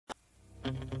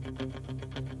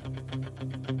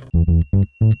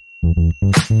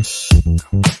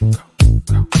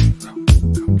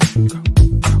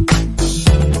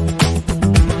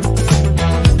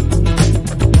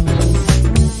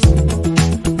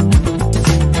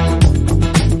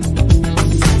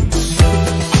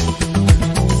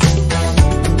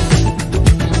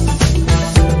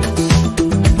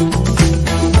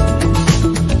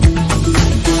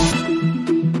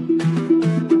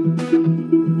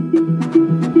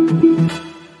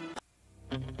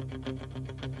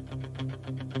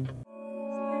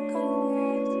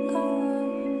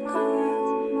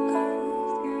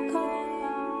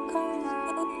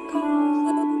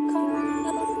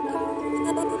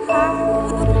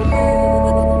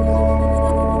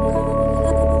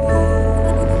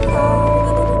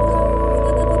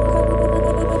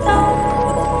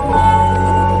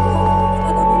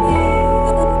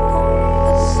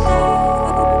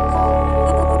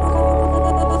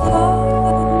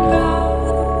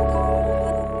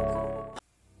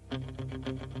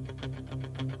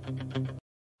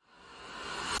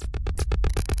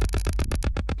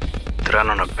To run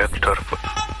on a vector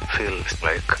feels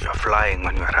like you're flying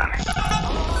when you're running.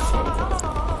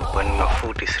 When your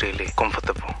foot is really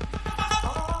comfortable,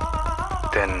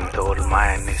 then the whole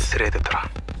mind is ready to run.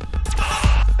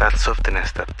 That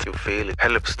softness that you feel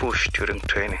helps push during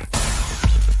training.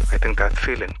 I think that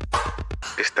feeling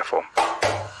is the form.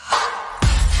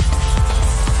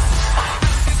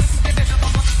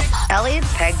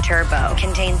 Elliot's Peg Turbo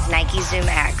contains Nike Zoom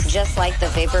X, just like the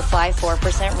Vaporfly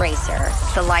 4% Racer,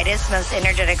 the lightest, most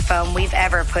energetic foam we've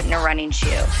ever put in a running shoe.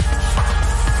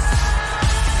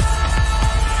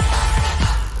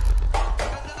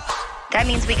 That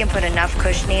means we can put enough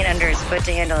cushioning under his foot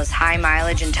to handle his high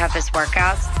mileage and toughest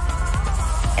workouts,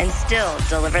 and still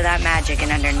deliver that magic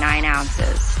in under 9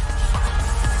 ounces.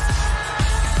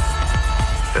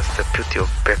 That's the beauty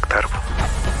of Peg Turbo.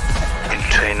 In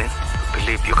training,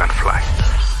 believe you can fly.